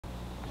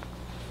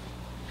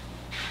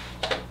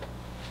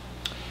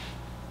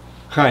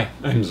Hi,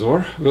 I'm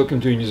Zor.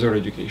 Welcome to Unizor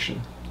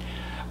Education.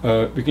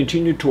 We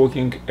continue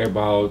talking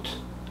about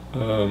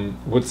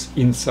what's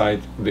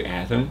inside the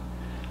atom,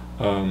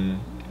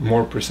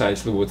 more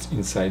precisely what's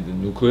inside the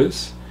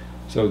nucleus.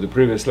 So the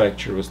previous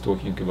lecture was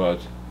talking about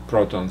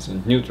protons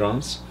and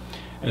neutrons,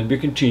 and we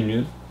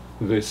continue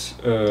this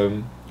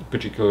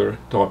particular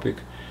topic,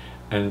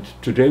 and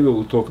today we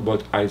will talk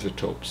about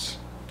isotopes.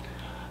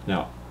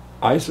 Now,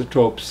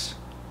 isotopes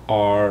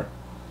are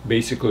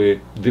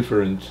basically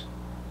different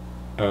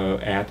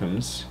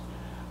atoms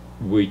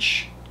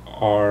which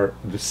are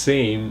the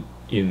same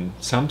in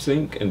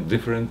something and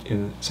different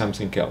in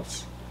something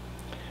else.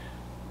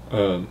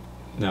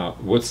 Now,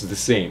 what's the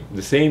same?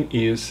 The same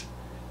is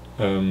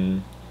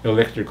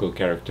electrical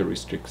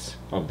characteristics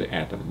of the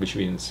atom, which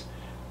means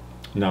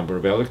number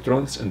of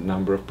electrons and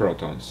number of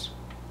protons.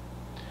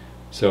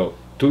 So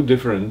two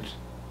different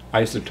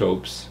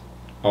isotopes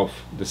of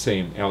the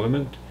same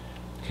element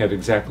have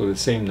exactly the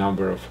same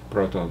number of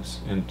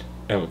protons and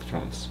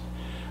electrons,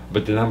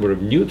 but the number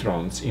of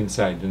neutrons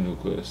inside the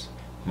nucleus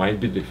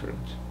might be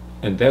different,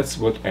 and that's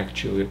what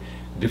actually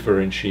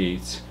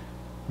differentiates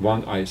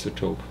one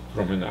isotope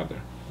from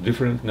another.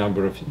 Different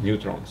number of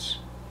neutrons.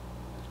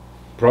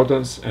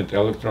 Protons and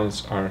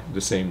electrons are the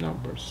same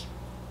numbers.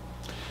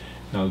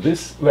 Now,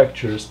 this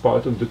lecture is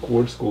part of the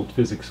course called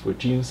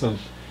Physics4Teens on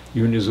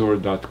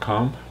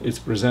Unizor.com. It's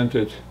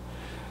presented.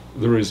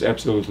 There is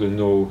absolutely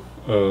no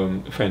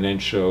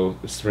financial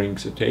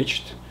strings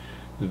attached.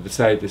 The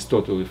site is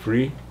totally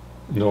free,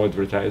 no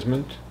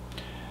advertisement.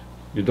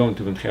 You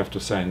don't even have to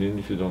sign in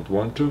if you don't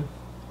want to.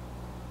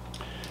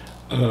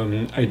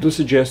 I do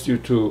suggest you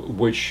to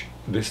watch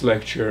this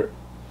lecture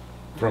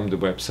from the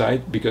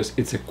website because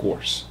it's a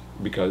course,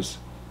 because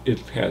it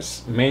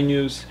has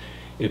menus,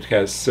 it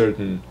has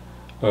certain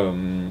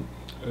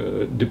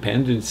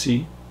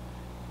dependency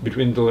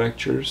between the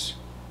lectures,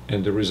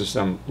 and there is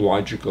some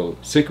logical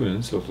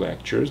sequence of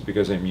lectures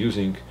because I'm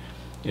using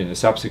in a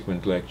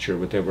subsequent lecture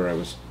whatever I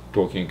was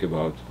talking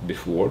about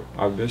before,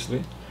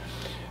 obviously.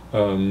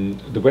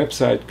 The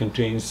website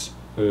contains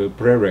a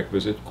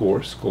prerequisite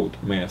course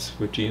called Math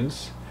for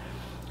Teens.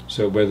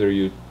 So whether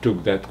you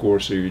took that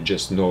course or you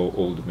just know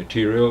all the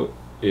material,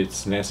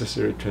 it's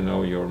necessary to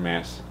know your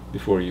math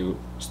before you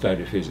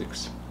study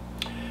physics.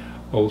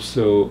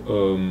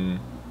 Also,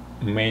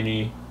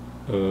 many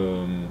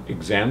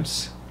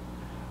exams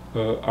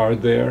are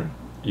there.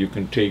 You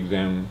can take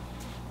them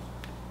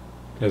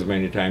as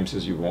many times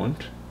as you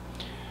want.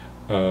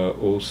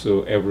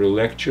 Also, every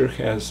lecture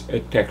has a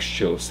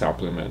textual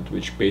supplement,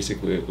 which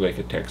basically like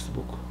a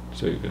textbook.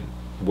 So you can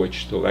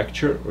watch the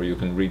lecture or you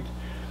can read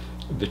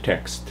the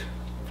text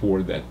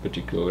for that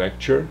particular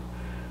lecture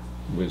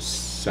with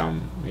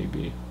some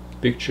maybe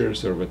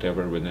pictures or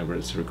whatever whenever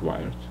it's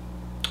required.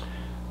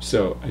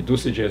 So I do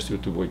suggest you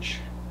to watch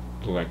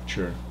the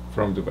lecture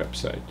from the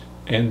website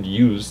and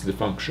use the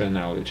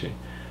functionality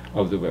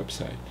of the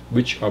website,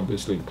 which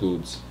obviously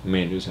includes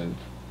menus and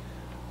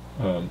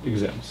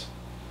exams.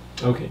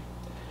 Okay,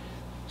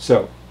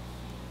 so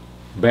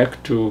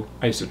back to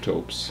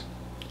isotopes.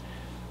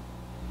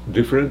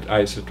 Different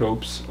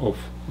isotopes of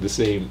the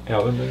same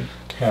element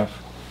have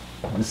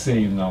the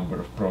same number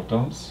of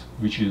protons,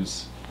 which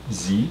is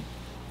Z.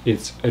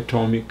 It's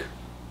atomic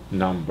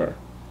number.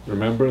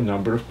 Remember,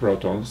 number of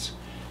protons,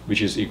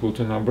 which is equal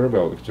to number of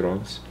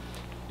electrons,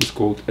 is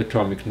called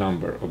atomic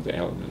number of the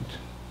element.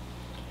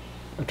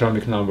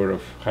 Atomic number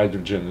of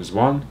hydrogen is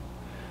 1,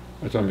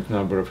 atomic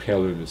number of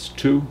helium is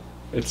 2,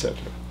 etc.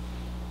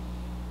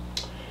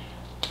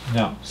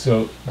 Now,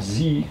 so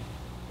Z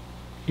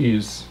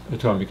is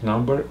atomic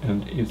number,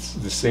 and it's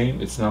the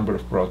same, it's number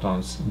of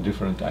protons in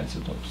different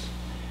isotopes.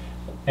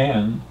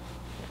 N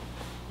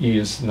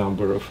is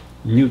number of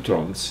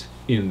neutrons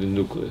in the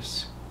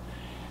nucleus,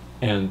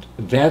 and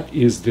that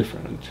is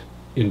different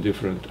in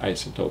different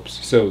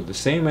isotopes. So the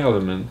same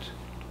element,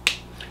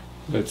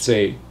 let's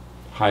say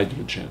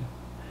hydrogen,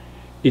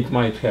 it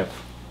might have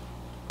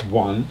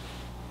 1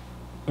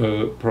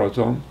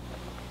 proton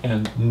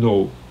and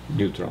no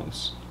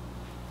neutrons.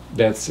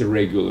 That's a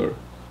regular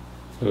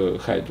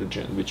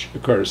hydrogen, which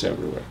occurs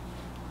everywhere.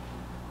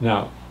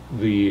 Now,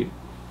 the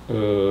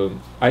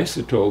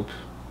isotope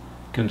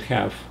can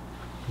have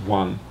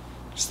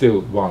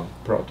still one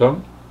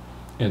proton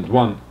and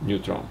 1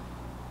 neutron.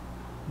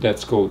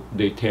 That's called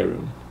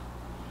deuterium.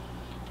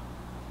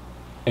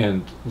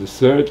 And the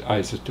third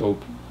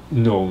isotope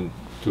known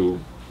to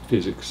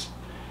physics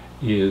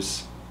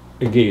is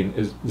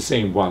again the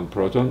same 1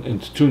 proton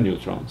and 2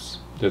 neutrons.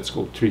 That's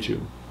called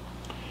tritium.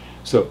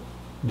 So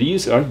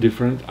these are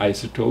different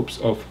isotopes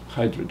of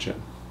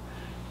hydrogen.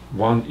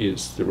 One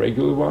is the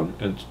regular one,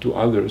 and 2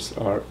 others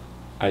are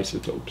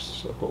isotopes,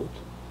 so-called.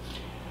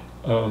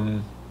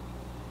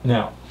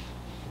 Now,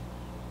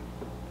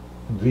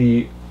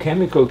 the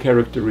chemical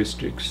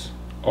characteristics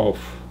of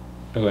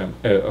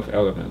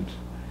element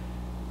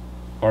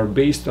are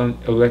based on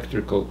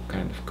electrical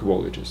kind of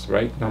qualities,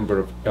 right? Number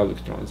of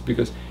electrons,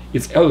 because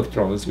it's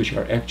electrons which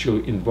are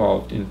actually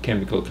involved in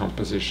chemical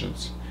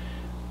compositions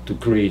to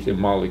create a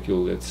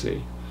molecule, let's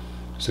say.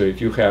 So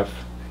if you have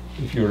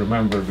if you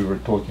remember, we were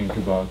talking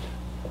about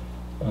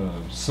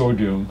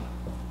sodium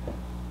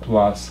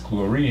plus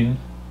chlorine.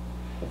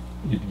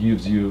 It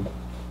gives you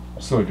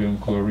sodium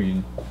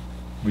chlorine,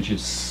 which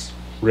is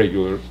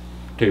regular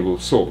table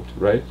salt,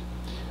 right?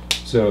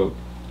 So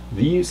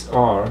these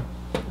are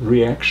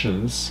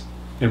reactions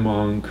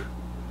among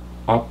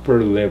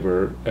upper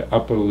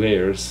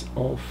layers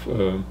of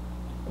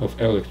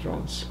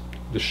electrons,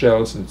 the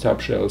shells and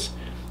subshells,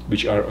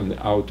 which are on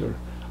the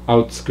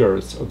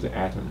outskirts of the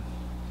atom.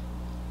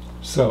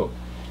 So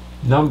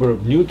number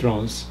of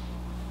neutrons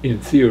in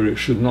theory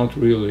should not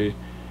really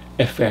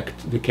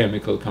affect the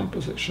chemical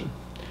composition,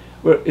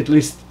 well, at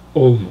least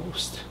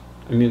almost.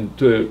 I mean,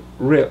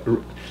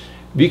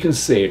 we can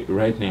say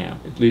right now,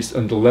 at least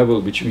on the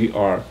level which we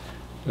are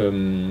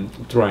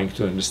trying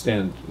to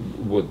understand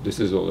what this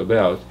is all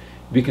about,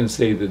 we can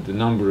say that the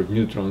number of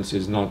neutrons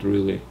is not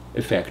really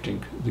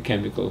affecting the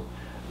chemical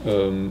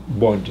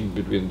bonding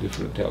between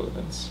different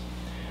elements.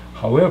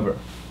 However,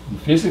 the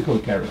physical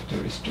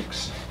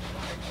characteristics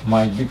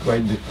might be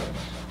quite different,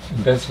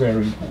 and that's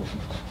very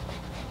important.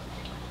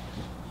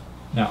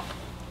 Now,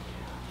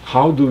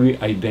 how do we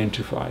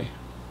identify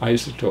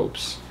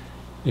isotopes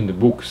in the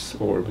books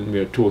or when we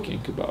are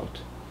talking about?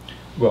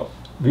 Well,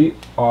 we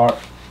are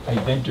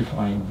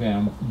identifying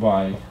them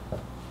by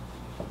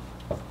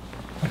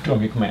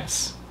atomic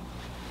mass.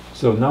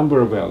 So number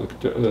of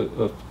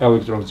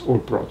electrons or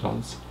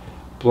protons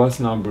plus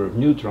number of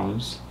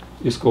neutrons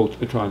is called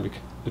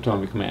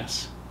atomic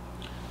mass.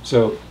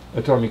 So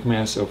atomic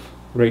mass of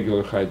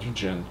regular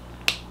hydrogen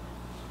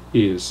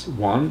is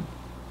 1,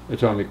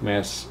 atomic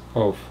mass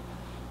of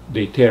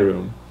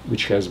deuterium,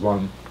 which has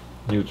 1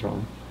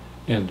 neutron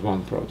and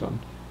 1 proton,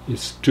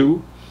 is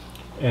 2,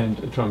 and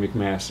atomic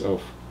mass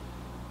of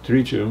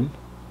tritium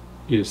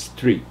is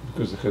 3,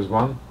 because it has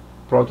 1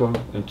 proton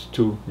and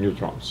 2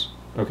 neutrons.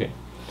 Okay,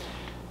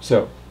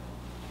 so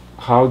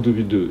how do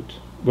we do it?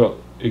 Well,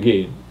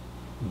 again,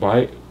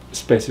 by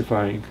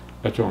specifying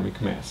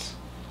atomic mass.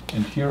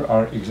 And here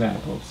are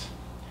examples.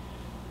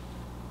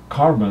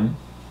 Carbon,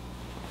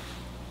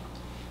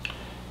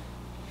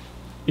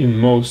 in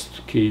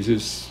most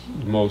cases,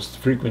 most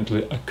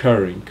frequently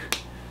occurring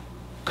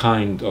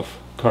kind of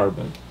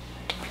carbon,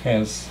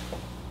 has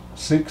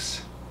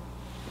 6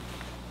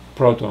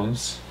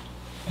 protons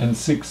and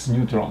 6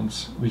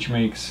 neutrons, which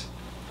makes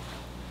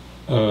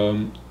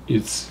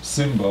its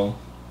symbol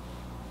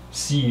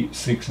C,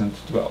 6 and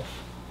 12.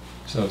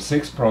 So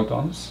 6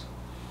 protons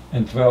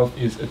and 12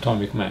 is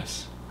atomic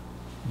mass,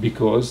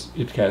 because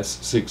it has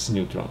 6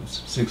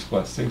 neutrons. 6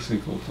 plus 6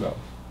 equals 12.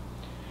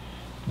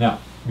 Now,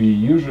 we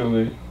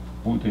usually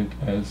put it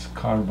as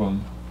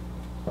carbon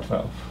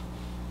 12,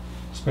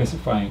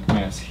 specifying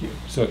mass here.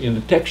 So in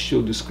the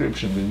textual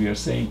description, when we are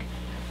saying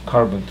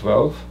carbon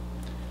 12,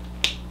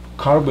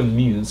 carbon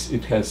means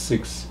it has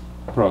 6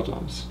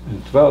 protons,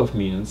 and 12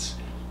 means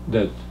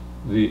that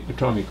the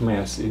atomic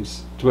mass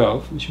is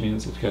 12, which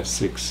means it has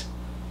 6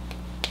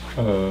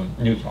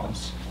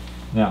 neutrons.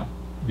 Now,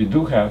 we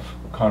do have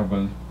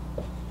carbon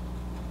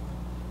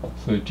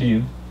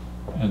 13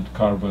 and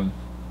carbon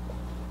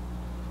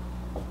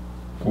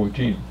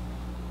 14.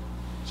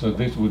 So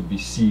this would be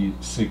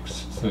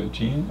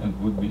C613 and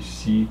would be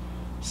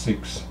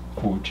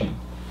C614.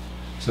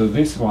 So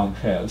this one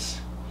has,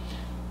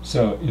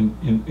 so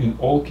in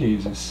all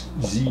cases,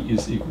 Z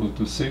is equal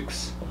to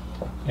 6,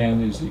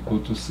 N is equal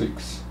to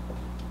 6,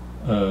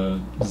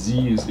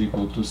 Z is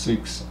equal to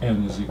 6,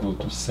 N is equal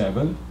to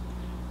 7,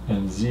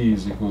 and Z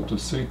is equal to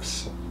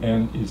 6,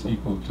 N is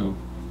equal to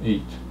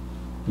 8,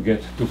 to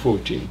get to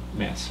 14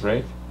 mass,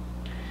 right?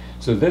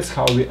 So that's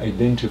how we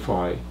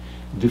identify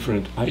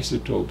different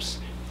isotopes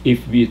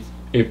if we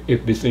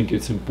think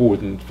it's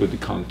important for the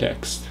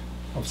context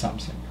of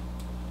something.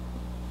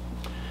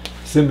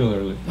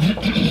 Similarly,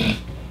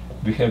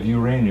 we have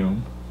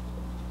uranium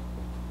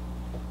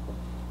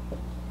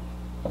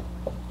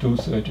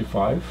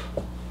 235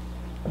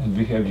 and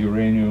we have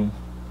uranium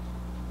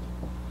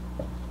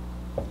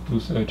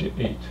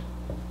 238.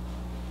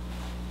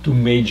 Two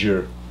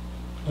major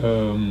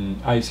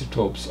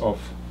isotopes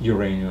of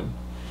uranium.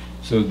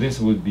 So this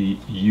would be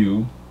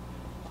U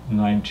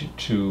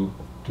 92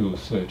 to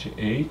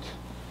 38,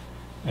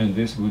 and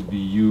this would be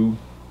U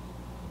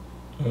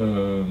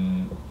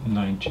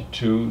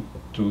 92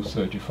 to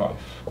 35.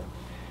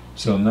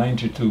 So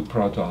 92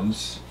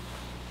 protons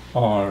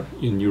are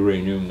in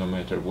uranium no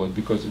matter what,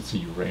 because it's a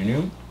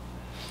uranium,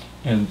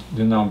 and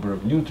the number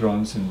of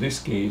neutrons in this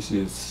case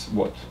is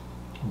what?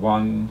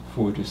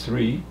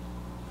 143,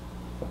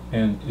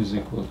 n is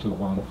equal to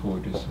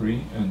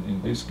 143, and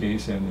in this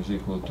case n is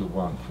equal to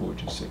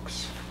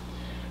 146.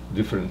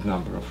 Different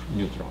number of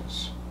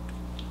neutrons.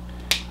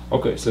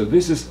 Okay, so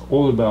this is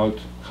all about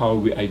how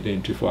we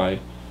identify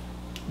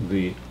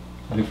the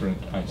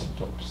different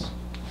isotopes.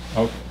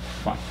 Okay,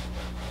 fine.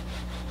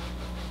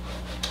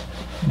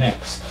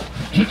 Next,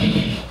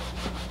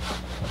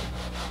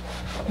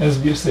 as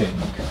we're saying,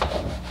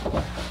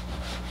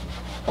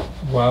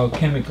 while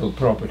chemical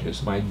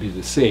properties might be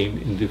the same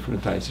in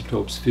different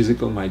isotopes,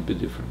 physical might be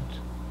different.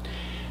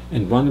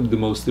 And one of the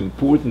most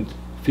important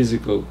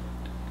physical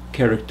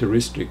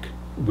characteristic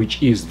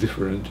which is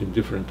different in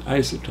different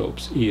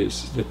isotopes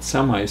is that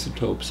some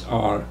isotopes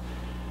are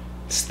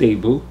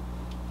stable,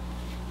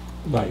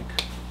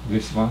 like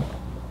this one.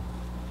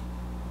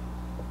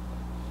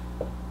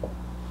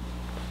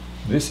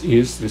 This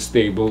is the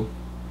stable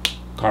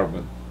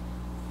carbon.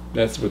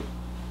 That's what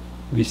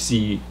we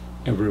see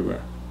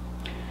everywhere.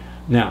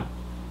 Now,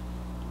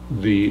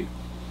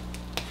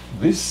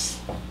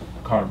 this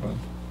carbon,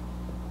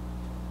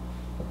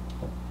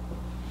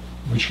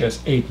 which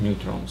has 8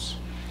 neutrons,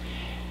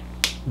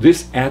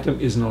 this atom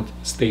is not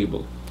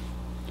stable.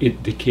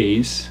 It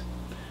decays,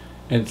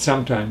 and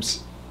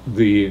sometimes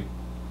the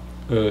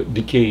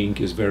decaying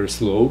is very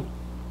slow.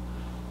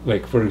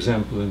 Like, for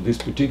example, in this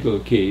particular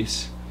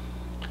case,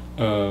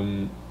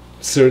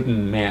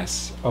 certain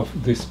mass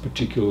of this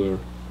particular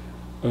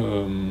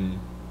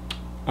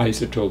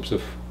isotopes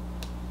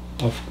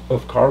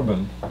of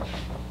carbon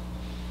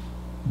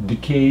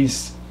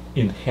decays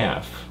in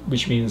half,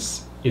 which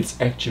means it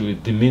actually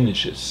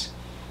diminishes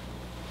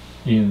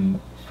in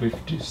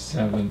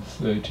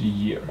 30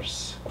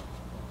 years.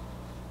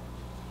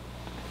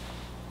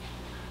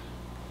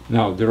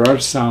 Now, there are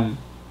some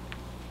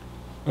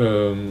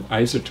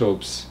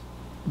isotopes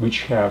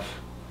which have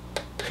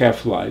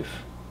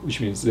half-life, which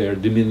means they are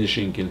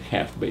diminishing in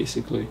half,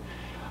 basically,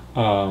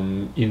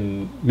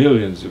 in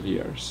millions of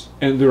years.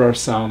 And there are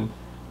some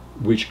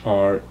which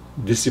are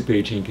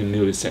dissipating in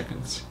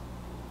milliseconds.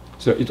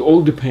 So it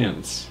all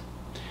depends.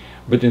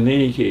 But in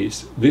any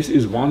case, this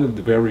is one of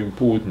the very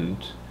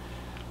important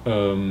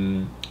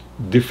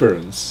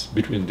difference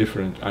between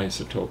different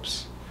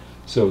isotopes.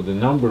 So the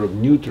number of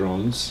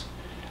neutrons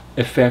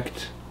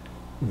affects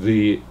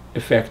the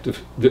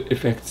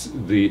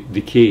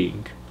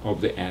decaying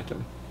of the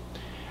atom.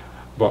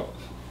 Well,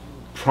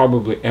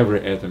 probably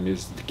every atom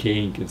is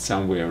decaying in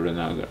some way or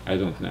another. I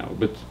don't know,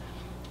 but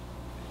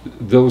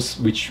those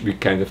which we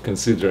kind of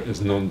consider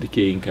as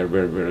non-decaying are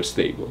very, very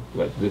stable,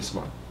 like this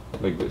one,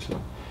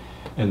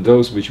 and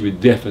those which we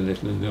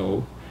definitely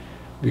know,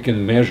 we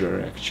can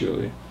measure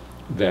actually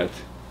that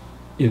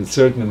in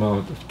certain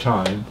amount of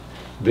time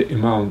the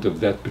amount of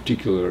that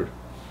particular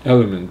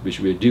element which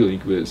we are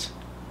dealing with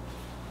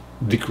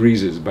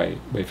decreases by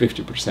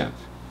 50%.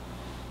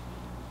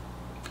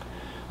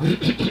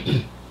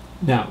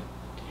 Now,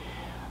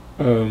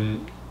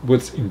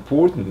 what's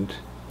important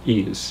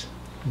is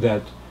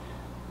that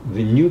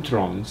the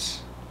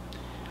neutrons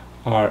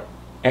are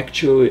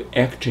actually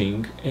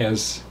acting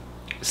as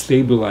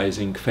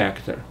stabilizing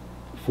factor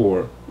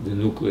for the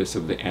nucleus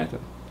of the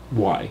atom.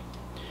 Why?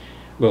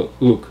 Well,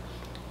 look,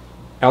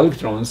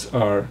 electrons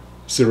are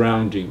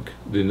surrounding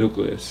the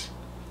nucleus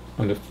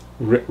on a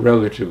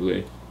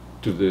relatively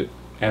to the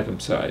atom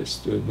size,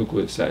 to the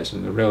nucleus size,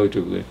 on a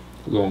relatively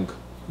long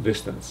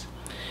distance,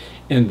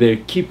 and they're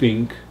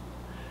keeping,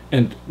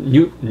 and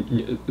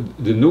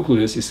the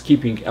nucleus is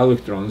keeping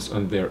electrons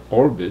on their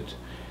orbit,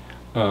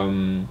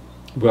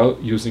 well,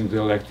 using the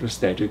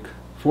electrostatic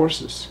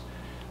forces.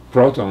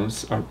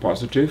 Protons are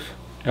positive,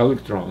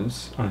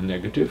 electrons are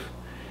negative,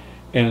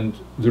 and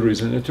there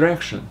is an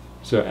attraction.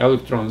 So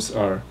electrons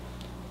are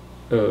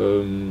I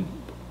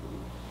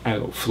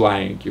don't know,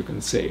 flying, you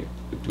can say,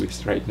 at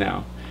least right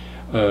now,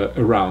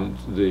 around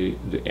the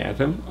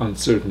atom on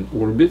certain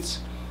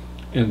orbits,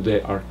 and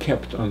they are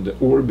kept on the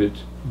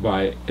orbit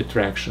by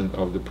attraction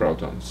of the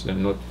protons. They're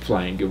not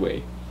flying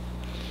away.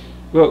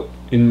 Well,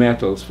 in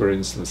metals, for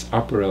instance,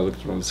 upper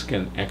electrons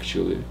can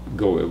actually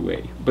go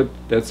away, but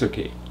that's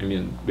okay. I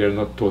mean, we're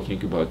not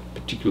talking about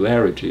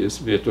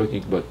particularities, we're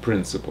talking about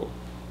principle.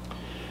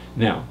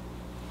 Now,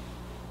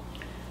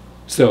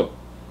 so,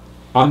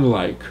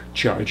 unlike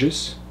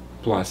charges,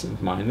 plus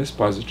and minus,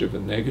 positive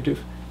and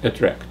negative,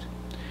 attract.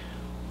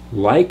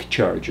 Like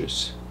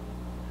charges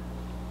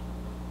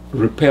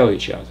repel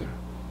each other.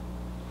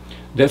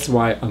 That's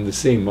why on the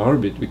same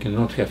orbit we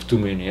cannot have too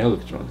many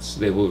electrons.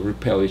 They will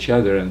repel each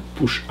other and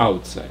push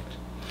outside.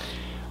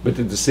 But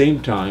at the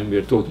same time we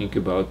are talking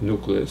about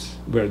nucleus,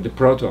 where the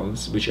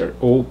protons, which are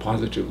all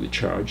positively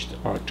charged,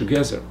 are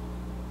together.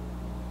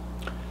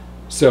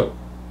 So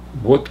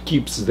what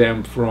keeps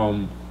them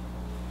from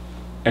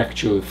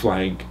actually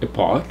flying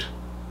apart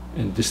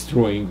and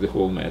destroying the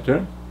whole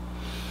matter?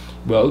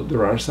 Well,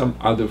 there are some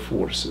other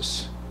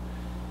forces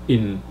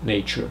in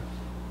nature,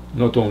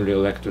 not only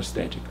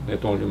electrostatic,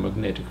 not only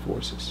magnetic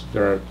forces.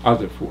 There are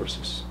other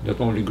forces, not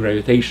only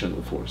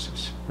gravitational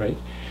forces, right?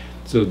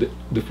 So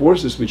the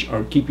forces which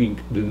are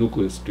keeping the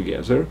nucleus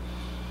together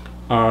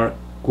are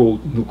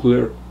called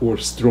nuclear or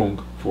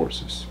strong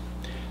forces.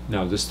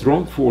 Now, the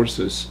strong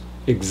forces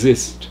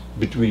exist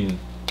between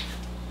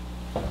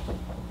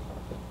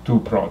two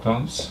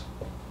protons,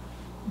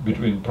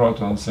 between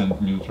protons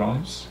and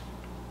neutrons,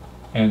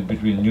 and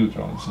between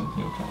neutrons and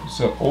neutrons.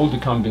 So all the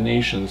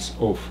combinations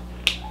of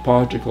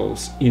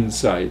particles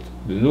inside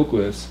the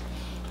nucleus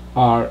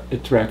are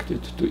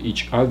attracted to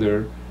each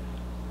other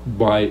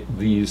by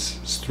these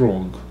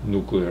strong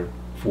nuclear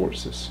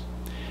forces.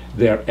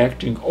 They are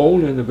acting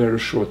only in a very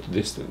short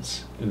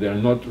distance, and they are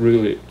not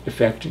really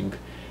affecting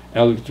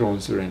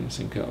electrons or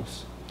anything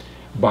else.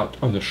 but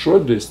on a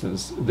short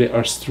distance they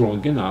are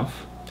strong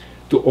enough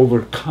to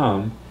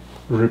overcome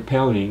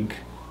repelling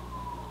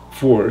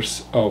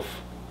force of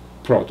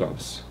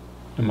protons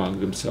among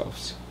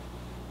themselves.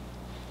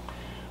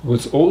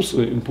 What's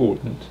also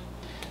important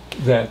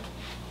that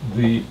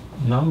the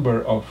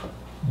number of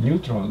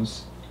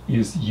neutrons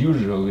is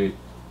usually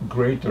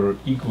greater or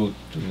equal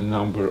to the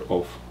number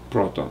of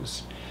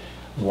protons.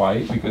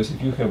 Why? Because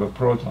if you have a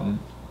proton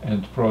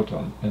and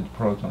proton and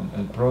proton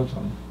and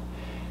proton,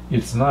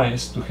 it's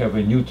nice to have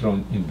a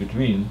neutron in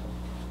between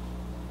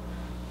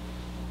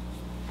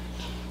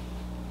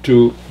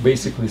to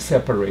basically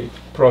separate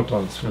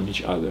protons from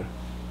each other.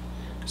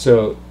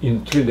 So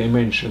in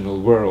three-dimensional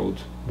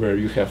world where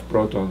you have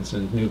protons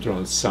and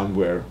neutrons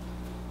somewhere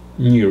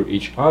near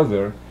each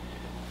other,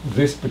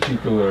 this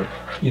particular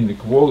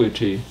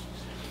inequality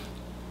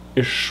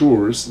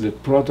assures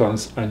that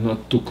protons are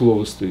not too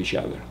close to each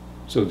other.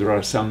 So there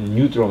are some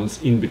neutrons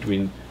in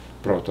between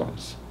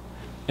protons.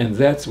 And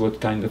that's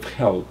what kind of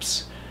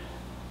helps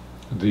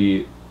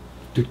to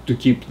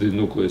keep the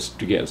nucleus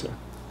together.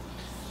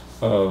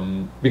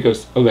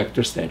 Because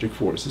electrostatic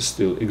forces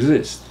still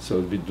exist,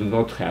 so we do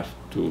not have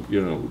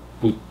to,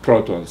 put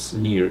protons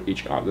near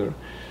each other.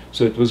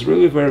 So it was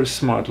really very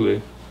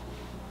smartly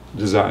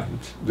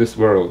designed. This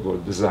world was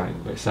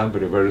designed by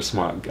somebody, very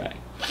smart guy.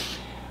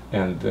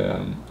 And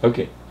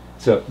okay,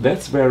 so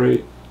that's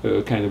very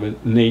kind of a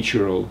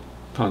natural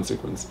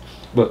consequence.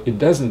 But it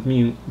doesn't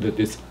mean that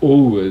it's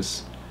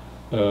always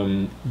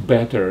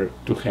better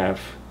to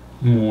have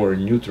more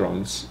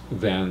neutrons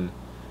than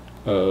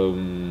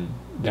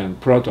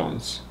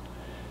protons,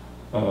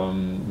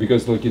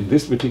 because like in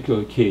this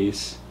particular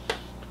case,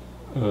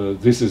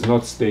 this is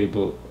not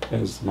stable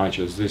as much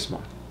as this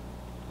one.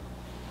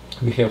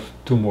 We have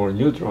 2 more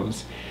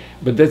neutrons,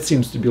 but that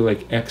seems to be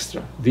like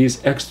extra.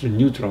 These extra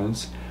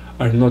neutrons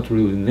are not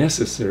really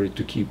necessary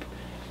to keep.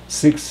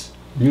 6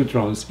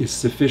 neutrons is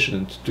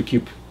sufficient to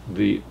keep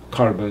the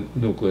carbon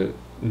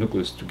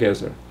nucleus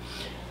together.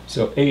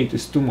 So 8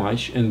 is too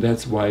much, and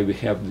that's why we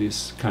have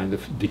this kind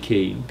of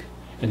decaying,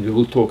 and we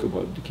will talk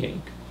about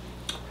decaying.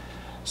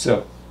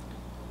 So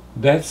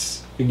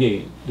that's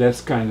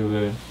kind of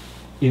a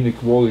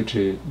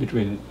inequality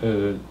between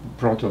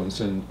protons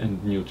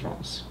and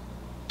neutrons.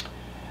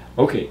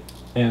 Okay,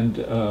 and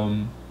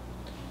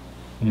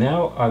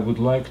now I would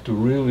like to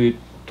really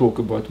talk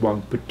about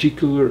one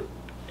particular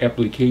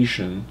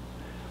application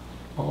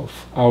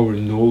of our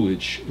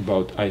knowledge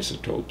about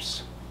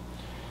isotopes.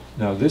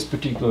 Now this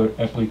particular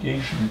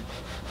application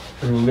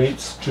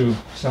relates to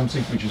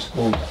something which is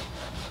called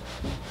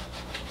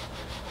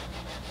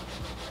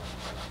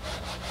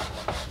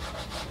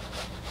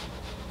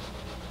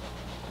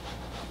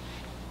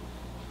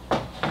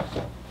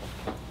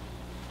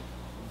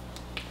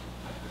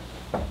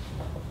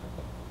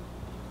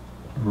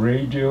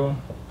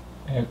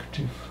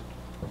radioactive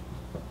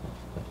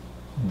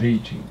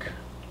dating.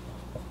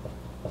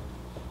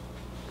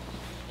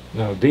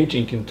 Now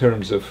dating in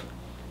terms of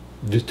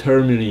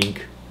determining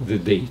the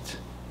date,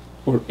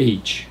 or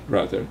age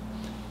rather.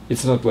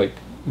 It's not like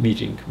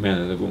meeting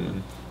man and a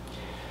woman.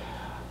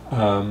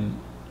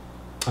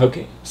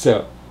 Okay,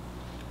 so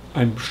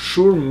I'm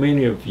sure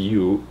many of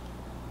you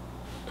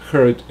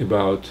heard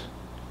about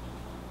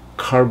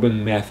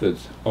carbon method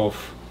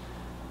of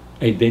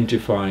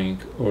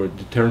identifying or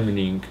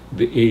determining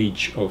the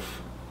age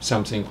of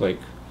something like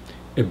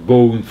a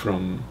bone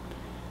from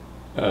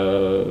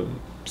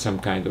some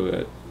kind of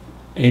a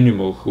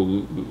animal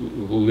who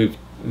lived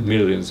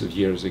millions of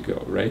years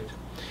ago, right?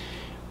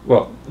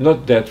 Well,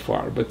 not that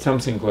far, but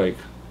something like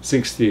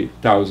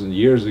 60,000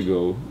 years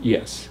ago,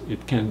 yes,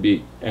 it can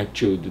be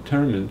actually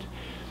determined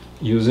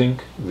using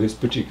this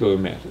particular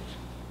method.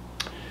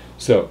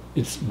 So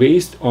it's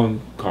based on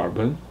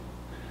carbon,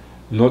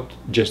 not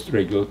just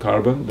regular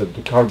carbon, but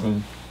the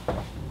carbon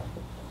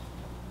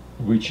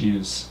which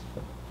is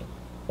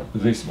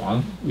this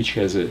one, which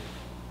has a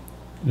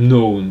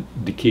known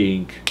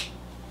decaying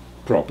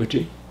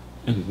property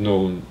and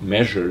known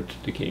measured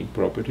decaying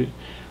property,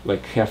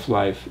 like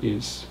half-life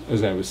is,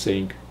 as I was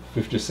saying,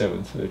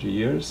 57-30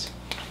 years.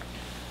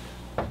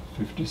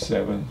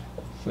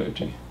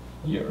 57-30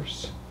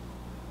 years.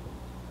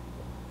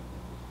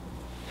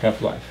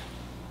 Half-life.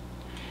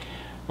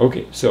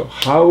 Okay, so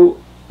how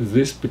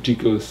this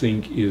particular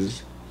thing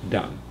is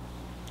done?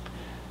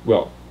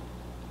 Well,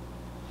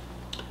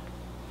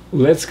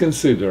 let's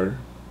consider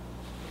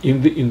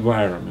in the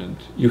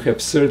environment you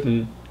have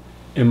certain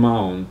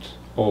amount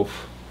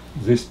of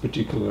this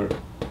particular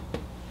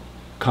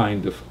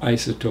kind of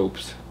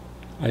isotopes,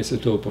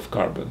 isotope of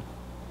carbon.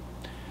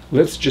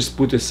 Let's just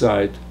put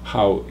aside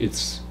how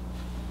it's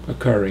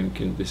occurring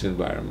in this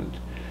environment.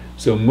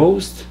 So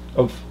most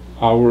of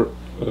our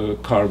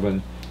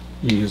carbon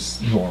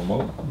is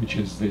normal, which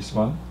is this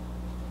one,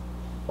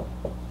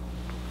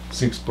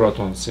 6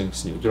 protons,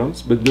 6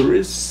 neutrons, but there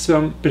is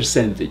some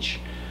percentage.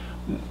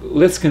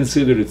 Let's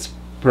consider its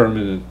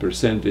permanent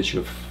percentage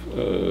of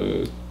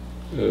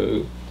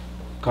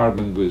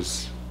carbon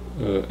with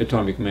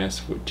atomic mass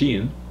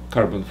 14,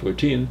 carbon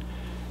 14,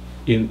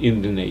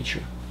 in the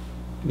nature.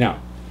 Now,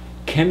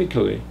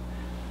 chemically,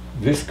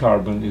 this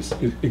carbon is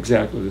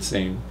exactly the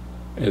same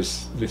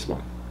as this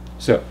one.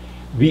 So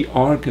we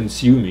are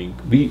consuming,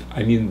 we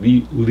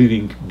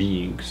living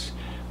beings,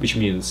 which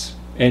means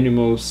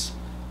animals,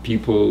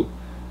 people,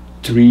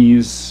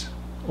 trees,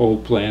 all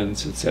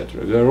plants,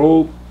 etc. They're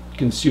all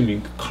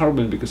consuming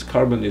carbon because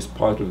carbon is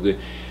part of the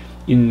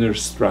inner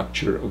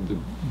structure of the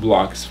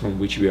blocks from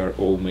which we are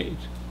all made.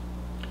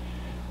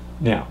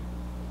 Now,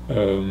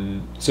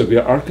 so we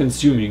are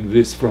consuming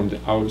this from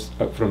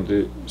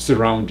the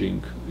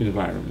surrounding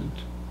environment,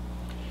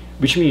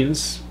 which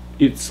means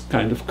it's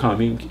kind of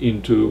coming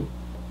into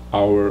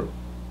our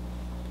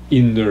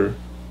inner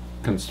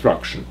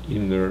construction,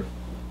 inner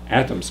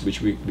atoms,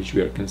 which we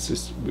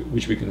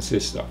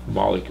consist of,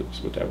 molecules,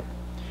 whatever.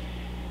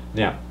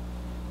 Now,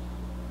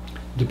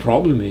 the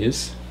problem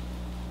is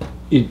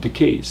it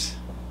decays.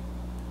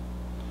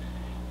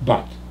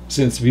 But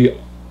since we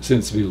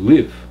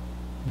live,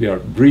 we are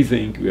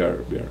breathing, we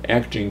are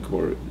acting,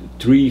 or a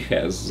tree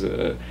has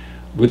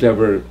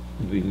whatever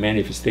the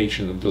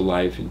manifestation of the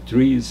life in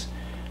trees,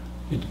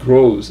 it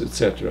grows,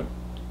 etc.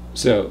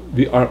 So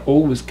we are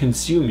always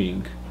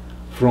consuming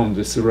from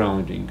the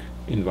surrounding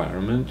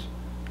environment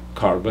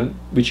carbon,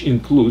 which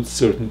includes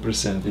certain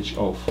percentage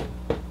of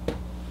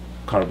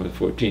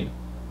carbon-14,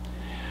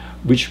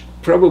 which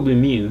probably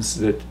means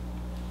that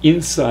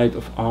inside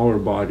of our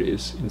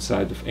bodies,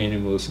 inside of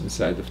animals,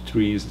 inside of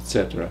trees,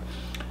 etc.,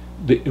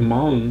 the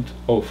amount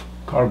of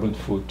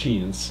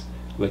carbon-14s,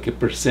 like a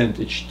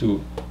percentage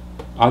to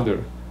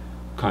other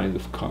kind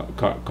of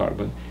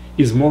carbon,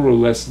 is more or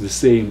less the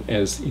same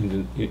as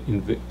in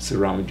the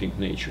surrounding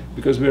nature,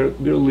 because we're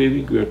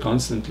living, we are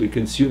constantly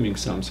consuming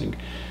something.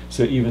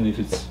 So even if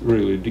it's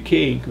really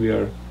decaying, we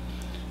are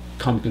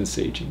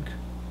compensating.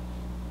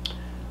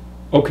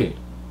 Okay,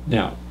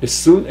 now as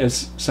soon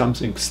as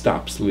something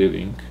stops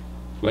living,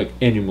 like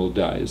animal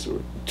dies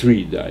or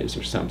tree dies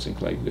or something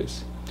like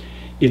this,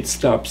 it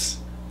stops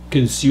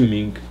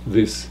consuming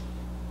this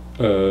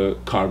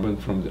carbon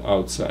from the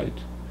outside.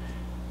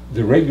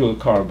 The regular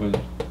carbon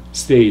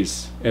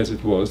stays as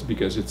it was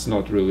because it's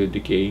not really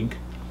decaying,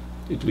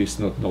 at least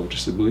not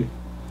noticeably.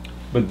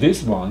 But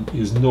this one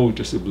is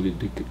noticeably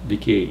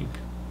decaying.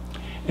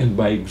 And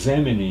by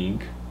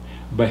examining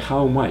by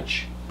how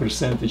much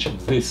percentage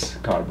of this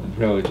carbon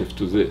relative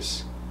to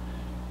this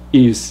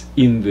is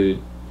in the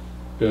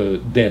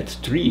dead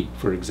tree,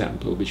 for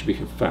example, which we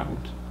have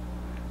found,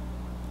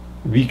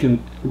 we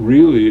can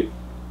really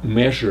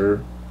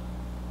measure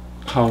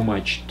how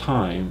much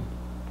time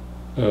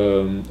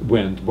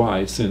went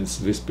by since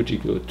this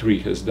particular tree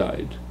has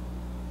died,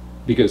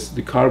 because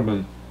the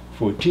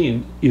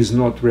carbon-14 is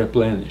not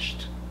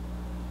replenished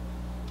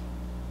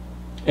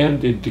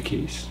and it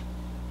decays.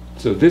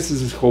 So this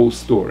is the whole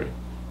story.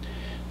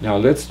 Now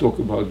let's talk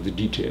about the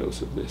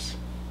details of this.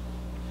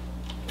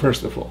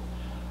 First of all,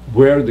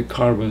 where the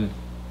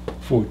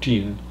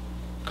carbon-14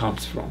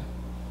 comes from.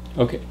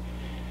 Okay,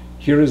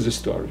 here is the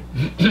story.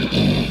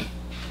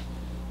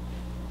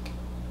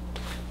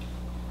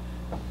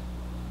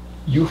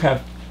 You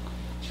have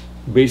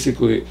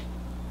basically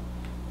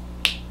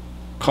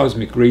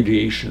cosmic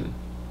radiation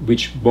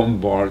which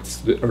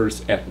bombards the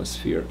Earth's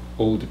atmosphere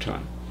all the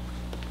time.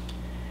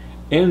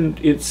 And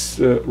it's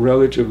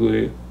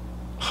relatively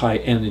high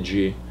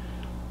energy,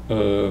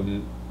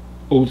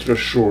 ultra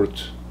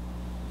short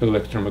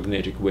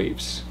electromagnetic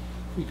waves.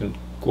 We can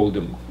call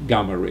them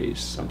gamma rays,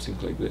 something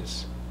like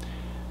this.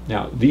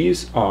 Now,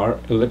 these are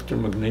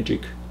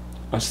electromagnetic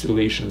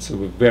oscillations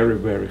of a very,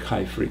 very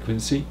high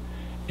frequency,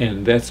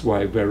 and that's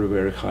why very,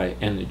 very high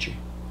energy.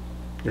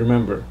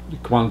 Remember, the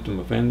quantum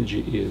of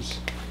energy is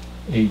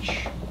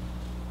h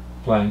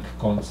Planck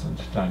constant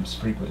times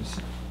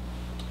frequency.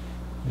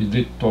 We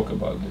did talk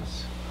about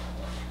this.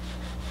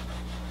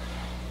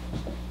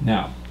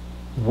 Now,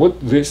 what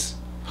this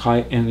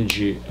high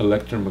energy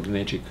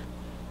electromagnetic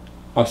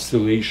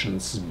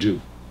oscillations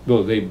do?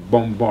 Well, they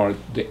bombard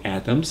the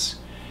atoms,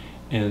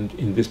 and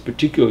in this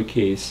particular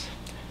case,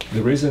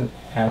 there is an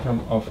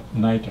atom of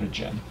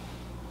nitrogen.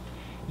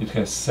 It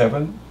has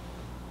 7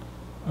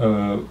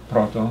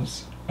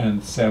 protons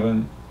and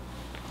 7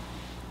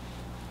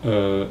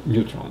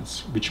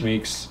 neutrons, which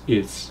makes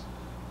its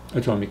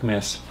atomic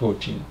mass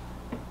 14.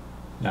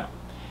 Now,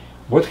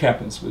 what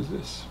happens with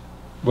this?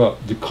 Well,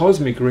 the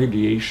cosmic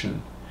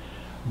radiation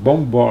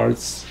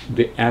bombards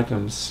the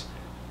atoms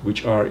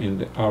which are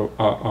in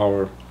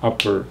our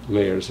upper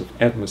layers of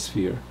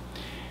atmosphere,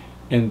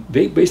 and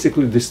they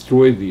basically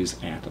destroy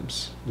these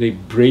atoms. They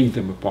break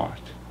them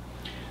apart.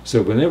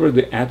 So whenever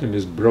the atom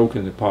is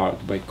broken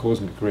apart by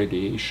cosmic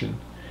radiation,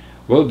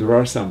 well, there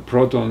are some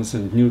protons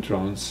and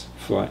neutrons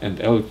and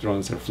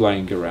electrons are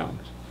flying around.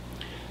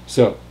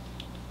 So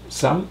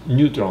some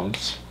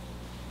neutrons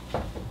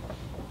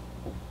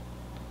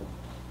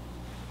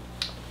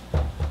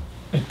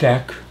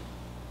attack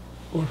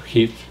or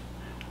hit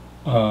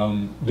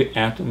the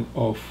atom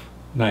of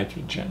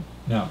nitrogen.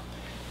 Now,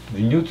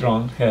 the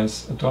neutron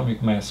has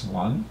atomic mass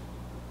 1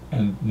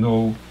 and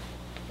no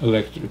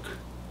electric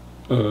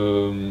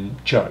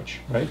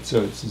charge, right?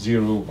 So it's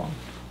 0, 1.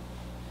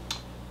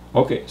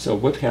 Okay, so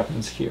what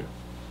happens here?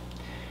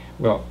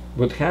 Well,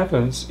 what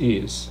happens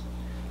is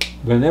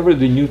whenever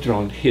the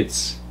neutron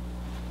hits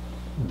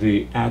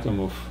the atom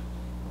of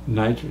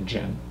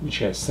nitrogen, which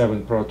has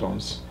 7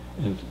 protons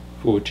and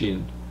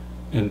 14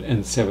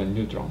 and 7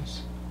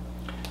 neutrons,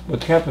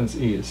 what happens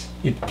is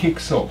it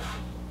kicks off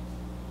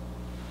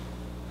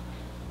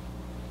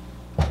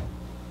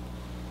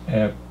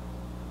a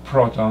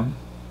proton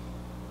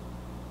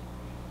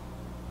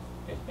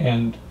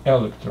and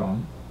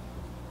electron.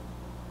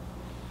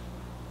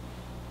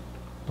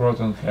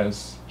 Proton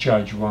has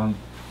charge 1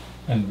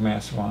 and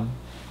mass 1.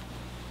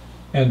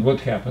 And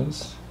what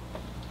happens?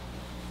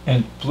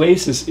 And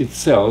places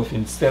itself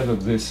instead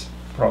of this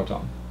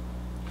proton.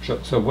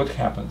 So what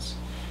happens?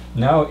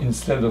 Now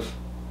instead of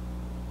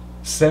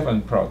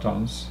 7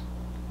 protons,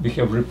 we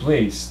have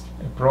replaced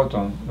a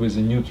proton with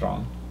a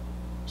neutron,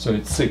 so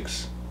it's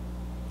 6.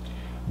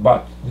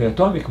 But the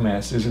atomic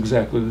mass is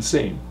exactly the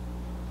same.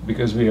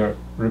 Because we are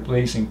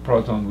replacing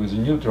proton with a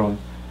neutron,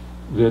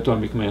 the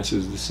atomic mass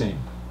is the same.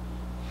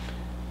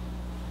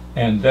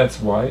 And that's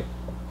why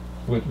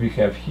what we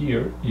have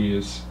here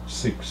is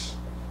 6,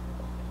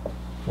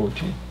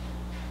 14.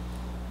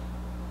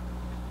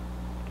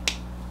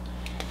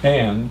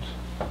 And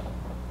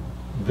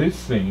this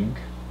thing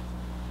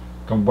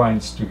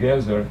combines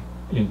together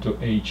into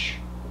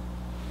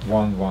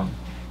H11,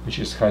 which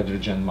is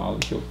hydrogen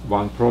molecule.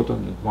 1 proton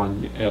and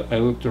 1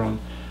 electron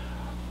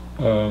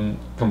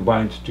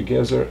combined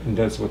together, and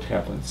that's what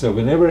happens. So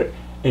whenever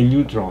a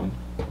neutron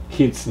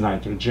hits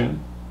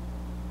nitrogen,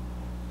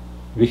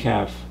 we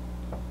have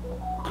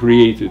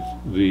created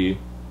the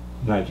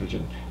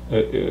nitrogen,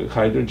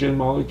 hydrogen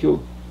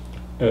molecule,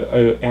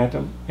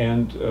 atom,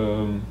 and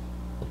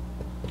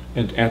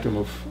atom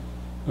of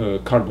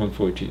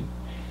carbon-14.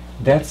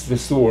 That's the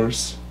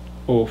source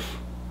of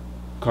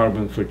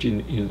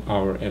carbon-14 in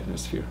our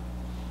atmosphere.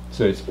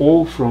 So it's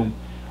all from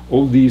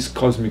all these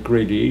cosmic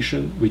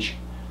radiation which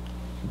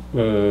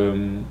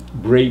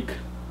break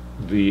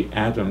the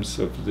atoms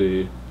of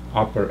the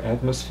upper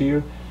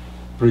atmosphere,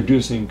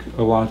 producing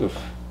a lot of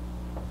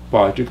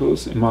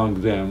particles,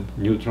 among them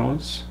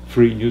neutrons,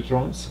 free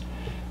neutrons,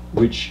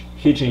 which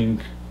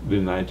hitting the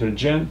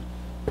nitrogen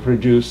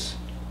produce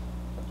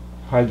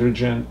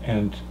hydrogen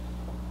and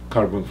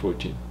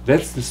carbon-14.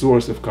 That's the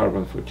source of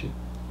carbon-14.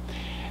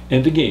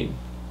 And again,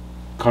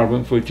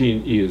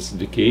 carbon-14 is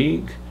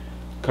decaying.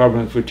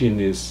 Carbon-14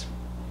 is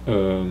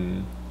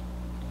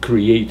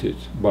created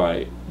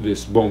by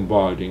this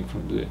bombarding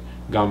from the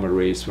gamma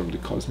rays from the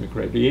cosmic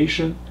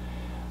radiation.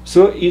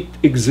 So it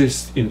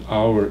exists in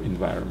our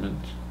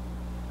environment.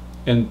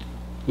 And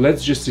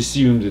let's just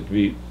assume that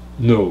we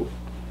know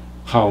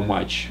how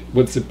much,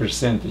 what's the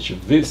percentage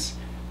of this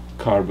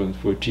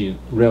carbon-14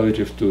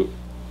 relative to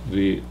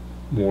the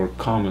more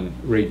common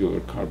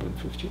regular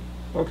carbon-15.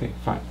 Okay,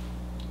 fine.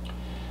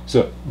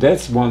 So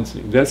that's one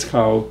thing. That's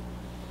how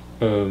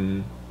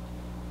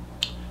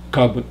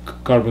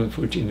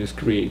carbon-14 is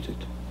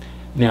created.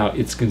 Now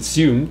it's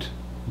consumed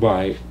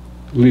by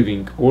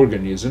living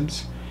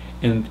organisms,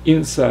 and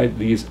inside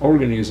these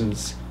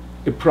organisms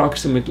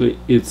approximately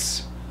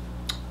its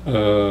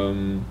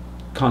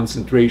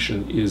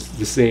concentration is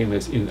the same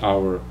as in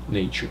our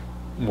nature,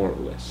 more or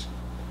less.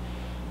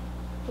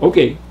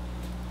 Okay,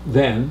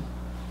 then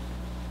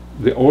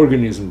the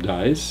organism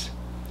dies.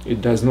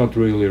 It does not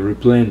really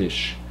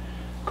replenish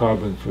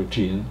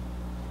carbon-14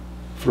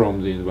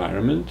 from the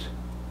environment,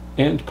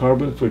 and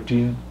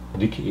carbon-14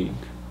 decaying.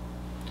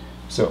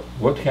 So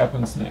what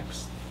happens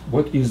next?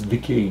 What is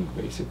decaying,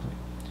 basically?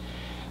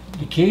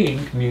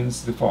 Decaying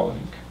means the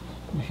following.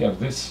 We have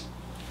this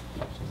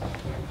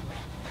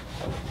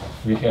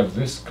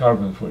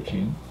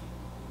carbon-14,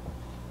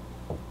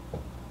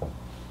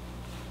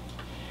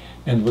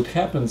 and what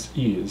happens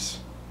is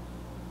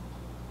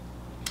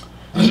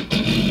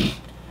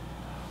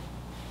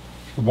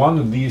one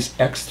of these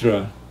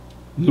extra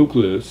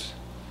nucleus,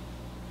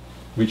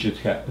 which it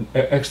has,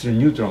 extra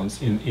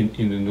neutrons in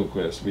the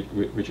nucleus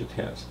which it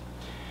has,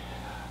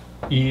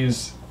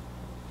 is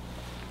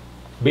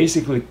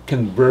basically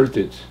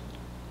converted.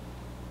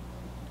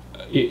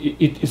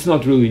 It's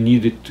not really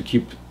needed to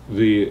keep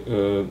the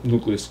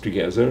nucleus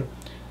together,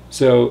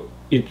 so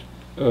it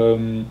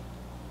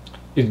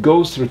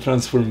goes through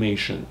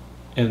transformation,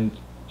 and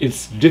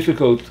it's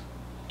difficult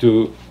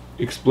to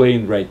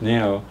explain right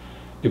now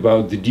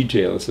about the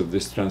details of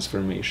this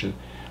transformation,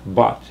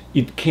 but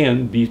it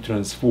can be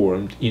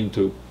transformed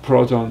into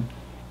proton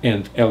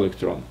and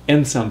electron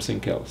and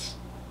something else,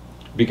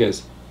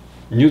 because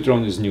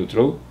neutron is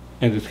neutral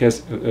and it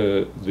has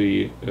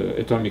the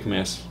atomic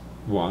mass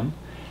 1.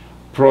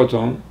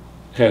 Proton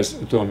has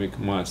atomic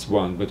mass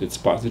 1, but it's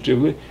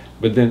positively.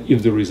 But then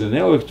if there is an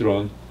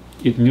electron,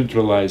 it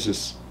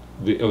neutralizes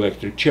the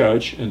electric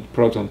charge, and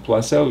proton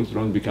plus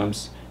electron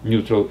becomes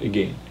neutral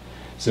again.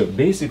 So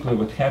basically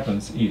what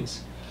happens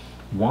is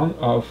one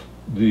of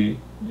the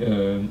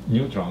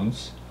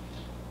neutrons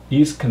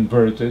is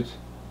converted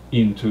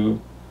into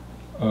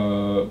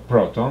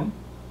proton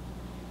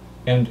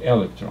and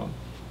electron.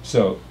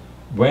 So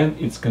when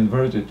it's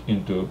converted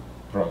into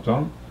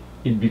proton,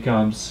 it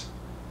becomes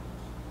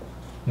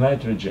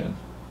nitrogen.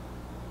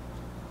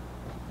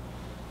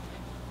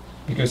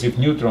 Because if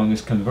neutron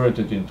is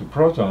converted into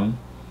proton,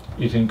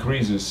 it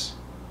increases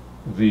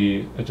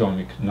the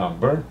atomic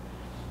number,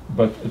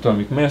 but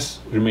atomic mass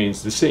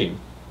remains the same.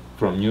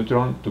 From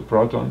neutron to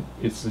proton,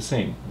 it's the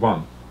same,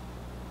 1.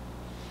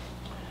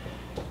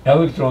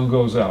 Electron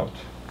goes out.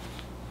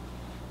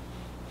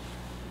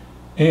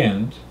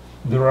 And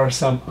there are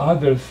some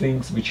other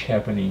things which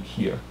happening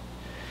here.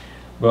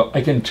 Well,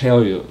 I can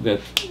tell you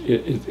that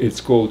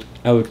it's called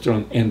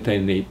electron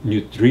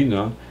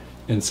antineutrino,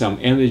 and some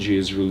energy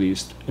is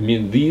released. I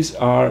mean, these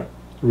are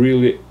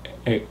really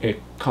a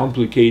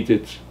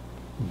complicated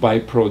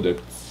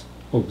byproducts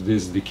of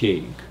this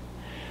decaying.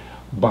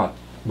 But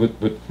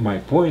my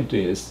point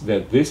is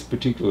that this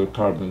particular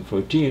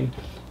carbon-14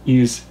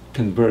 is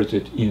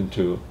converted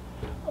into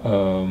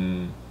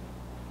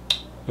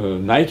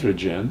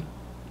nitrogen,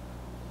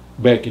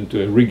 back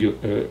into a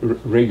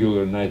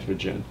regular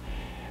nitrogen,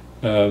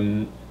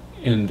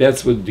 and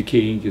that's what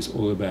decaying is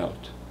all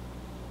about.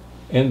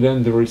 And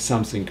then there is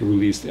something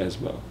released as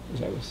well,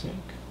 as I was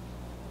saying.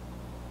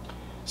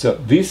 So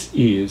this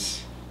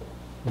is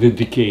the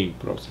decaying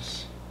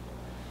process.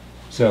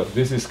 So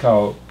this is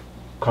how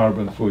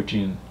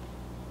carbon-14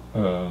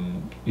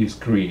 is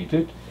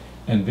created,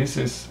 and this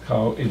is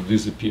how it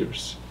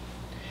disappears.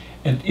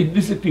 And it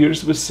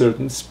disappears with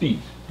certain speed.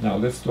 Now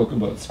let's talk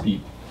about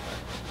speed.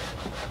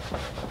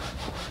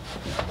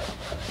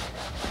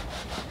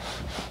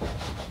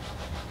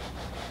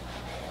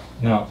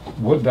 Now,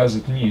 what does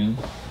it mean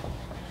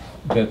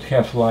that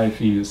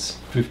half-life is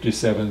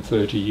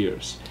 57-30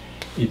 years?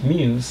 It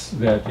means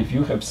that if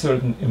you have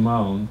certain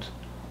amount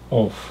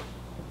of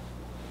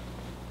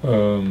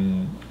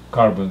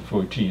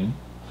carbon-14,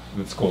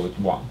 let's call it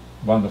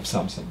one of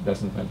something,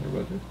 doesn't matter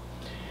what it,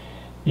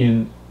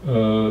 in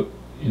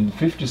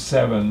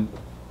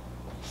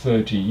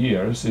 57-30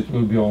 years, it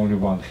will be only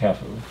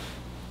 1/2 of.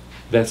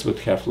 That's what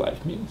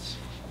half-life means.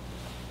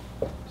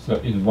 So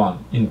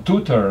in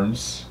 2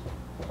 terms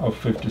of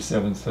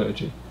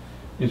 57-30,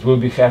 it will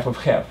be half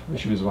of half,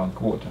 which is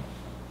 1/4.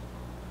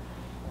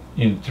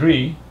 In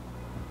 3,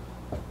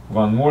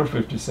 one more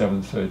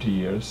 57-30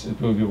 years, it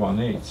will be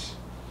 1/8.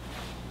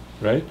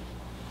 Right?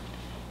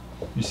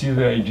 You see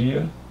the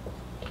idea?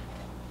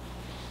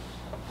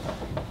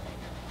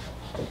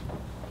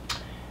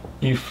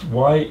 If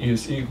y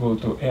is equal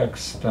to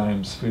x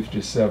times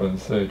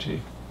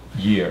 57-30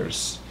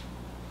 years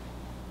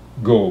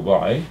go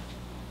by,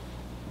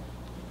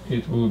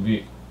 it will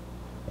be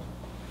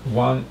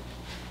 1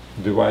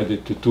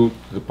 divided to 2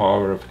 to the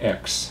power of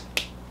x,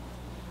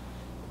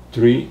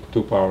 3 to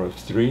the power of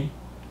 3,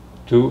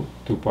 2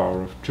 to the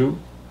power of 2,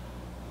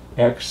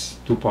 x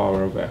to the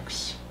power of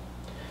x.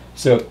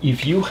 So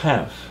if you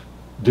have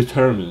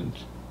determined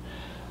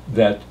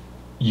that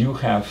you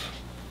have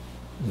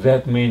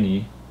that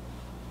many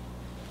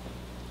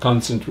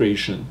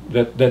concentration,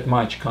 that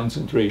much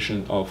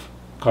concentration of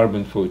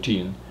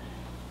carbon-14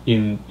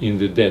 in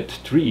the dead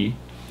tree,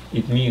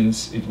 it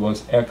means it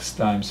was x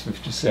times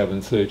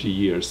 57-30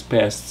 years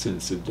passed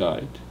since it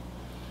died.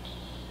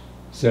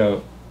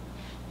 So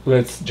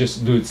let's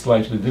just do it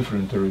slightly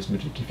different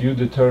arithmetic. If you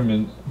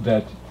determine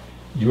that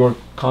your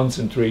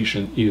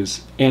concentration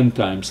is n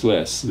times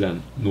less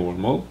than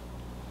normal,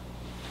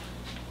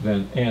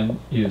 then n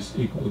is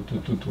equal to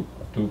 2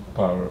 to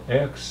power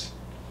x,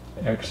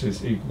 x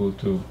is equal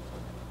to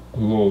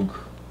log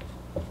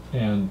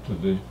n to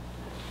the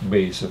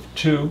base of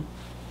 2,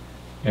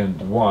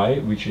 and y,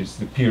 which is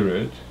the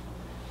period,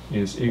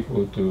 is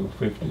equal to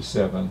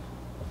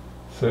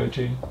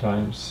 57-30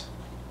 times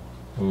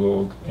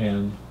log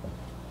n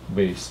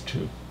base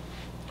 2.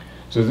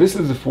 So this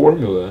is the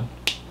formula.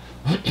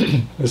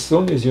 As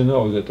soon as you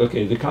know that,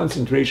 okay, the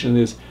concentration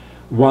is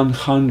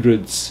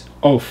 1/100th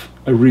of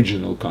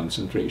original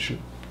concentration,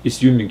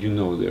 assuming you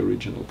know the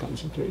original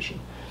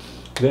concentration,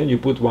 then you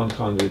put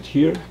 100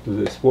 here to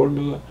this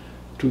formula,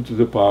 2 to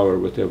the power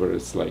whatever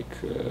it's like,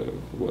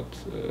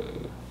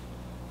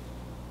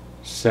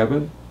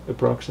 7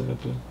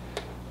 approximately.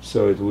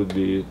 So it would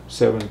be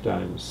 7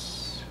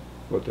 times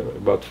whatever,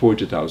 about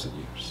 40,000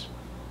 years.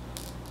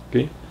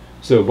 Okay,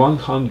 so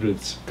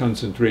 1/100th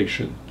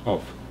concentration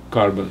of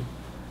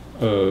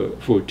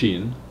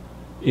carbon-14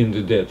 in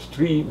the dead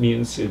tree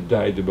means it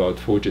died about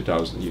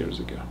 40,000 years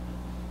ago.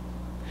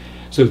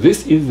 So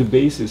this is the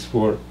basis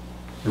for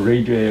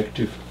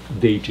radioactive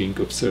dating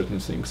of certain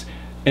things.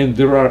 And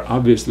there are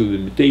obviously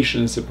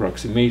limitations,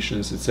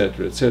 approximations,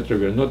 etc., etc.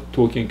 We're not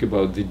talking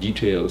about the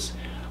details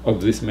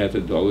of this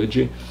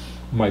methodology.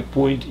 My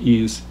point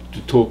is to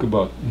talk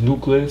about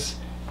nucleus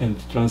and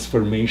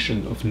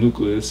transformation of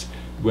nucleus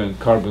when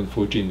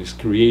carbon-14 is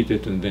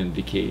created and then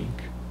decaying,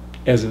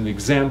 as an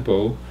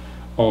example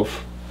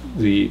of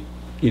the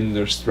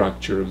inner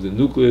structure of the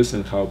nucleus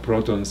and how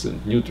protons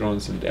and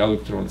neutrons and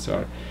electrons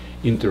are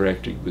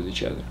interacting with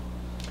each other.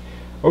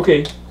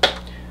 Okay,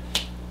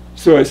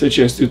 so I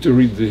suggest you to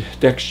read the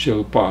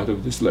textual part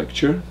of this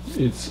lecture.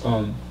 It's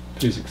on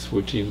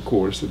Physics4Teens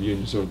course at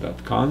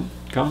unizor.com.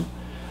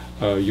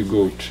 you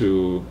go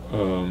to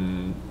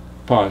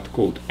part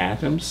called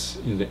atoms.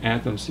 In the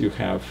atoms you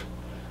have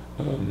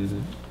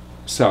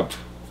sub-menu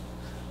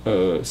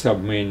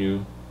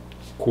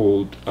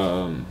called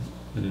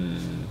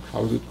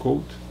how is it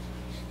called?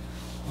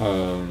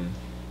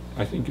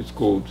 I think it's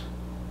called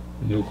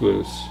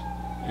Nucleus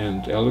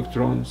and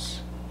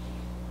Electrons,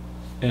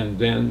 and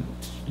then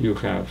you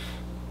have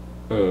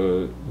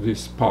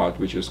this part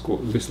which is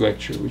called, this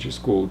lecture which is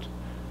called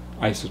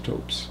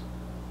Isotopes.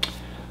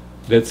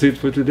 That's it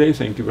for today.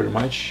 Thank you very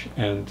much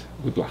and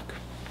good luck.